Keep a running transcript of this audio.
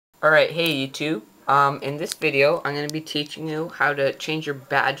Alright, hey YouTube. In this video, I'm going to be teaching you how to change your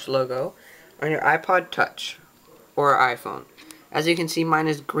badge logo on your iPod Touch or iPhone. As you can see, mine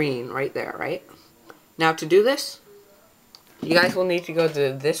is green right there, right? Now to do this, you guys will need to go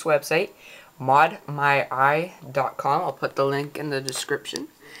to this website, Modmyi.com. I'll put the link in the description.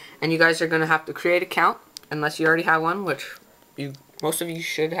 And you guys are going to have to create an account, unless you already have one, which most of you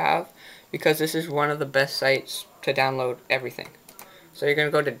should have, because this is one of the best sites to download everything. So you're going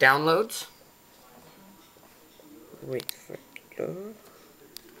to go to Downloads. Wait for it to load.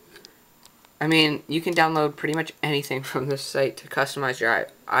 I mean, you can download pretty much anything from this site to customize your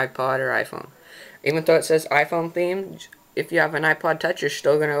iPod or iPhone. Even though it says iPhone theme, if you have an iPod Touch, you're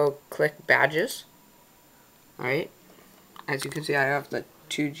still going to go click Badges. Alright. As you can see, I have the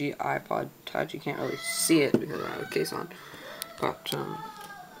 2G iPod Touch. You can't really see it because I have the case on. But,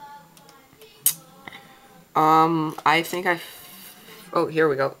 I think oh, here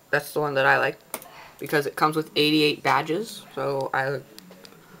we go. That's the one that I like because it comes with 88 badges. So I'm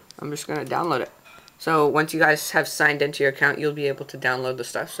just gonna download it. So once you guys have signed into your account, you'll be able to download the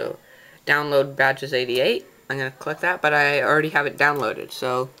stuff. So download badges 88. I'm gonna click that, but I already have it downloaded.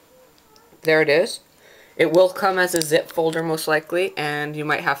 So there it is. It will come as a zip folder most likely, and you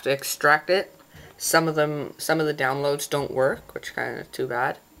might have to extract it. Some of the downloads don't work, which is kind of too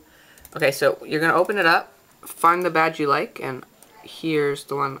bad. Okay, so you're gonna open it up, find the badge you like, and here's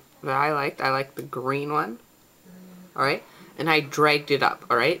the one that I liked. I like the green one. Alright? And I dragged it up.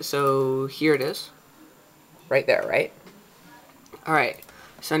 Alright? So here it is. Right there, right? Alright.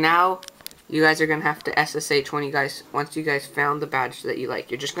 So now you guys are gonna have to SSH once you guys found the badge that you like.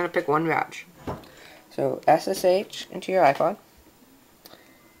 You're just gonna pick one badge. So SSH into your iPod.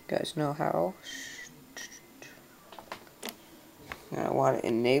 You guys know how. You're gonna want to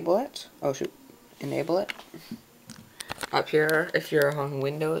enable it. Oh shoot. Enable it. Up here, if you're on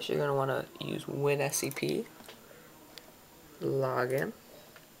Windows, you're going to want to use WinSCP. Login.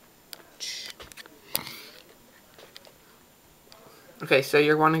 Okay, so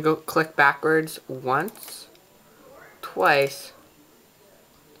you're going to go click backwards once, twice,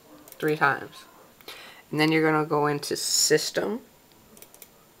 3 times. And then you're going to go into System,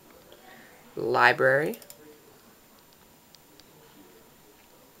 Library,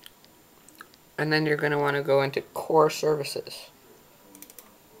 and then you're going to want to go into CoreServices.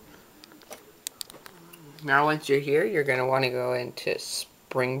 Now once you're here, you're going to want to go into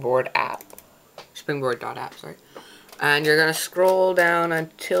SpringBoard.app. SpringBoard.app, sorry. And you're going to scroll down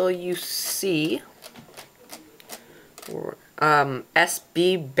until you see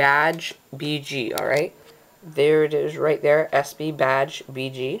SBBadgeBG, alright? There it is right there,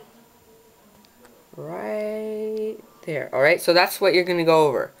 SBBadgeBG. Right there. Alright, so that's what you're going to go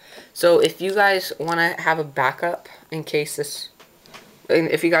over. So if you guys want to have a backup in case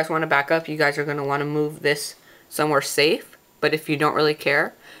if you guys want to back up, you guys are going to want to move this somewhere safe. But if you don't really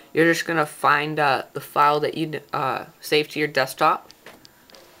care, you're just going to find the file that you saved to your desktop.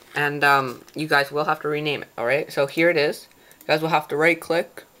 And you guys will have to rename it. Alright, so here it is. You guys will have to right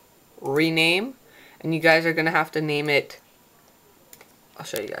click, rename, and you guys are going to have to name it, I'll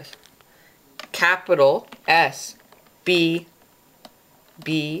show you guys. Capital S B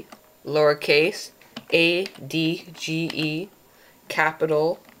B lowercase A D G E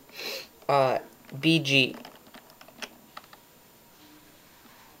capital BG.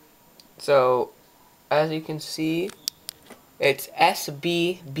 So as you can see, it's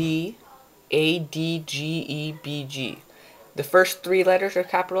SBBadgeBG. The first 3 letters are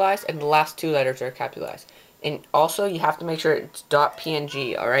capitalized and the last 2 letters are capitalized. And also you have to make sure it's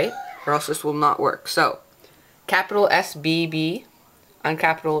 .png, alright? Or else this will not work. So capital SBB and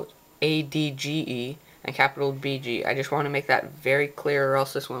capital ADGE and capital BG. I just want to make that very clear or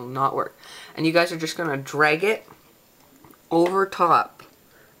else this will not work. And you guys are just going to drag it over top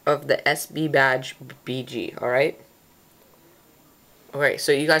of the SBBadgeBG, alright? Alright,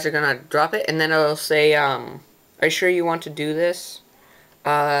 so you guys are going to drop it and then it'll say, are you sure you want to do this?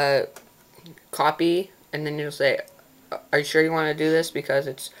 Copy, and then it'll say, are you sure you want to do this because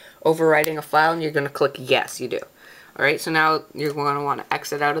it's overwriting a file, and you're going to click yes, you do. Alright, so now you're going to want to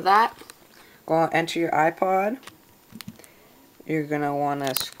exit out of that. Go on, enter your iPod. You're going to want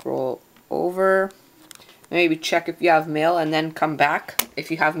to scroll over. Maybe check if you have mail and then come back. If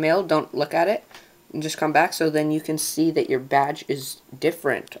you have mail, don't look at it. And just come back so then you can see that your badge is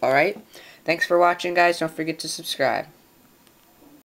different. Alright? Thanks for watching, guys. Don't forget to subscribe.